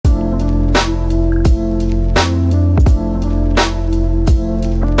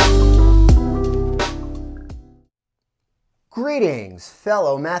Greetings,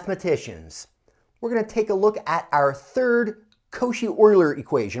 fellow mathematicians. We're going to take a look at our third Cauchy-Euler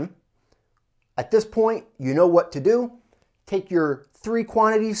equation. At this point, you know what to do. Take your three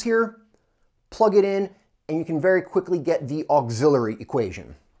quantities here, plug it in, and you can very quickly get the auxiliary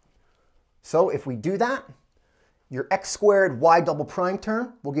equation. So if we do that, your x squared y double prime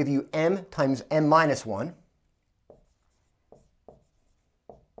term will give you m times m minus 1.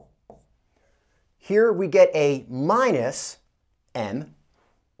 Here we get a minus m.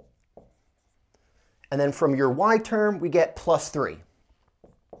 And then from your y term, we get plus 3.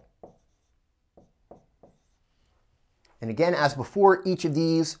 And again, as before, each of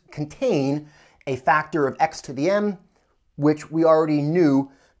these contain a factor of x to the m, which we already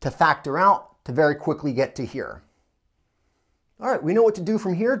knew to factor out to very quickly get to here. All right, we know what to do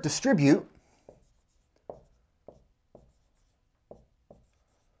from here. Distribute.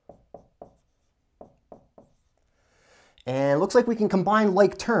 And it looks like we can combine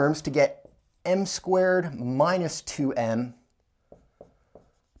like terms to get m squared minus 2m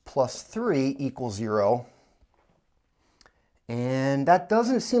plus 3 equals 0. And that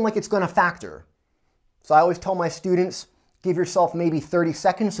doesn't seem like it's going to factor. So I always tell my students, give yourself maybe 30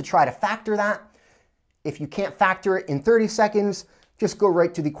 seconds to try to factor that. If you can't factor it in 30 seconds, just go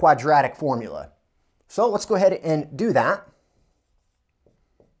right to the quadratic formula. So let's go ahead and do that.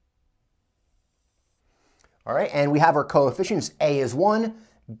 All right, and we have our coefficients. A is 1,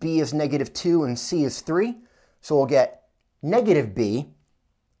 B is negative 2, and C is 3. So we'll get negative B,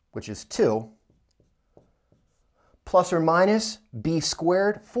 which is 2, plus or minus B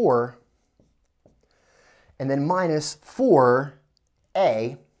squared, 4, and then minus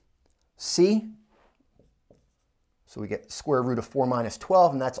 4A, C. So we get square root of 4 minus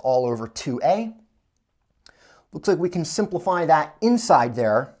 12, and that's all over 2A. Looks like we can simplify that inside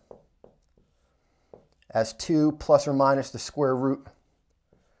there as 2 plus or minus the square root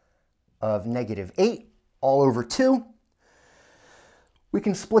of negative 8, all over 2. We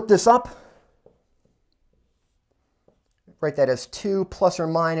can split this up. Write that as 2 plus or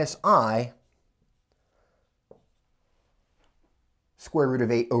minus I, square root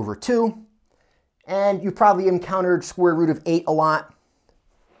of 8 over 2. And you probably encountered square root of 8 a lot.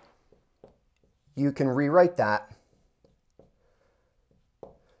 You can rewrite that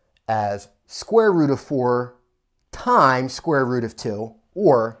as square root of 4 times square root of 2,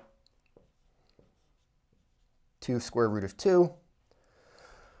 or 2 square root of 2,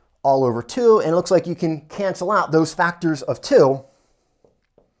 all over 2. And it looks like you can cancel out those factors of 2.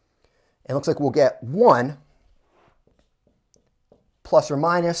 And it looks like we'll get 1 plus or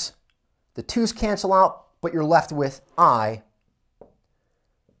minus. The 2's cancel out, but you're left with I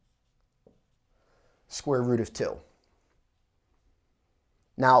square root of 2.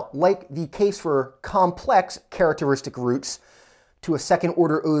 Now, like the case for complex characteristic roots to a second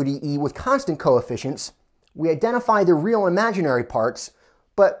order ODE with constant coefficients, we identify the real and imaginary parts,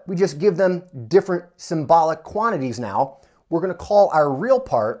 but we just give them different symbolic quantities now. We're going to call our real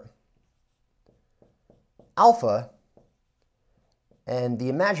part alpha and the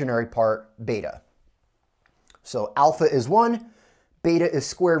imaginary part beta. So alpha is 1, beta is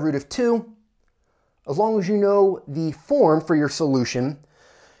square root of 2. As long as you know the form for your solution,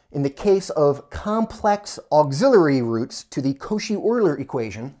 in the case of complex auxiliary roots to the Cauchy-Euler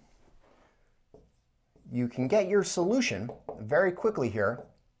equation, you can get your solution very quickly here.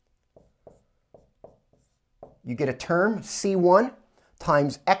 You get a term, C1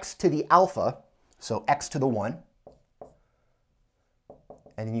 times x to the alpha, so x to the 1.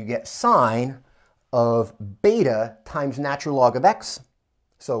 And then you get sine of beta times natural log of x,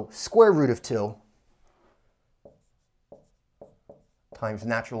 so square root of 2 times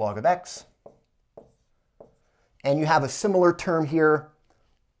natural log of x. And you have a similar term here,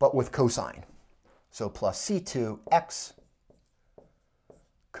 but with cosine. So plus C2x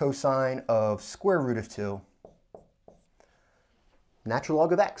cosine of square root of 2 natural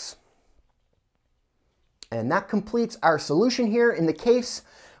log of x. And that completes our solution here in the case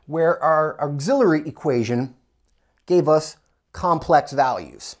where our auxiliary equation gave us complex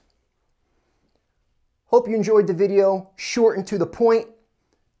values. Hope you enjoyed the video, short and to the point.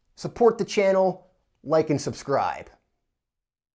 Support the channel, like and subscribe.